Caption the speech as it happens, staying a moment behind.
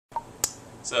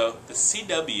So the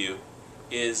CW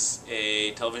is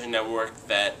a television network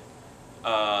that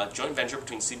joint venture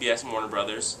between CBS and Warner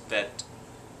Brothers that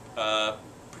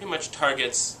pretty much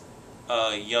targets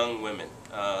young women,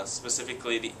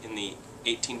 specifically in the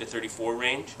 18 to 34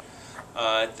 range.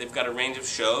 They've got a range of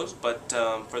shows, but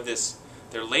for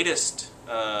their latest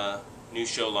new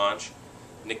show launch,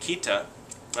 Nikita,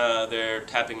 they're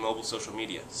tapping mobile social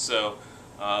media. So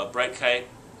Bright Kite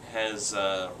has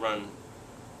run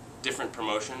different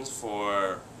promotions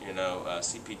for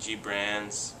CPG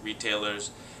brands,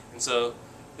 retailers, and so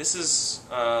this is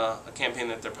a campaign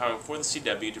that they're powering for the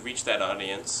CW to reach that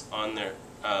audience on their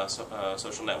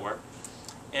social network.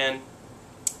 And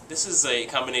this is a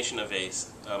combination of a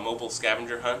mobile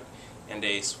scavenger hunt and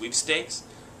a sweepstakes.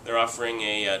 They're offering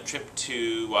a trip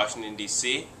to Washington,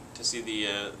 D.C. to see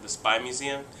the Spy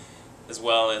Museum, as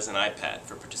well as an iPad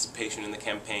for participation in the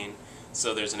campaign.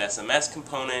 So there's an SMS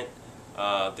component.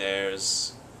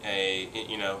 There's a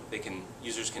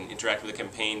users can interact with the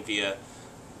campaign via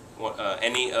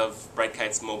any of Bright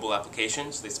Kite's mobile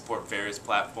applications. They support various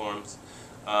platforms,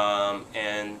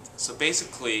 and so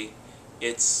basically,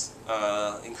 it's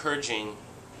encouraging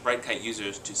Bright Kite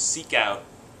users to seek out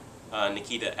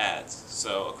Nikita ads,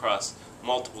 so across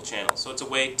multiple channels. So it's a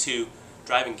way to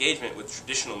drive engagement with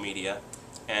traditional media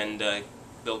and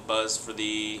build buzz for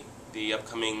the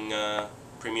upcoming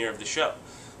premiere of the show.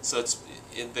 So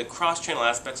the cross-channel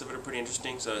aspects of it are pretty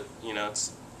interesting. So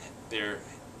they're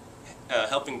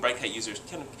helping Bright Kite users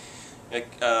kind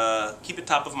of keep it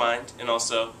top of mind, and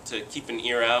also to keep an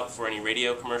ear out for any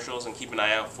radio commercials and keep an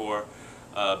eye out for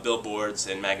billboards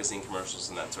and magazine commercials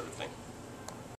and that sort of thing.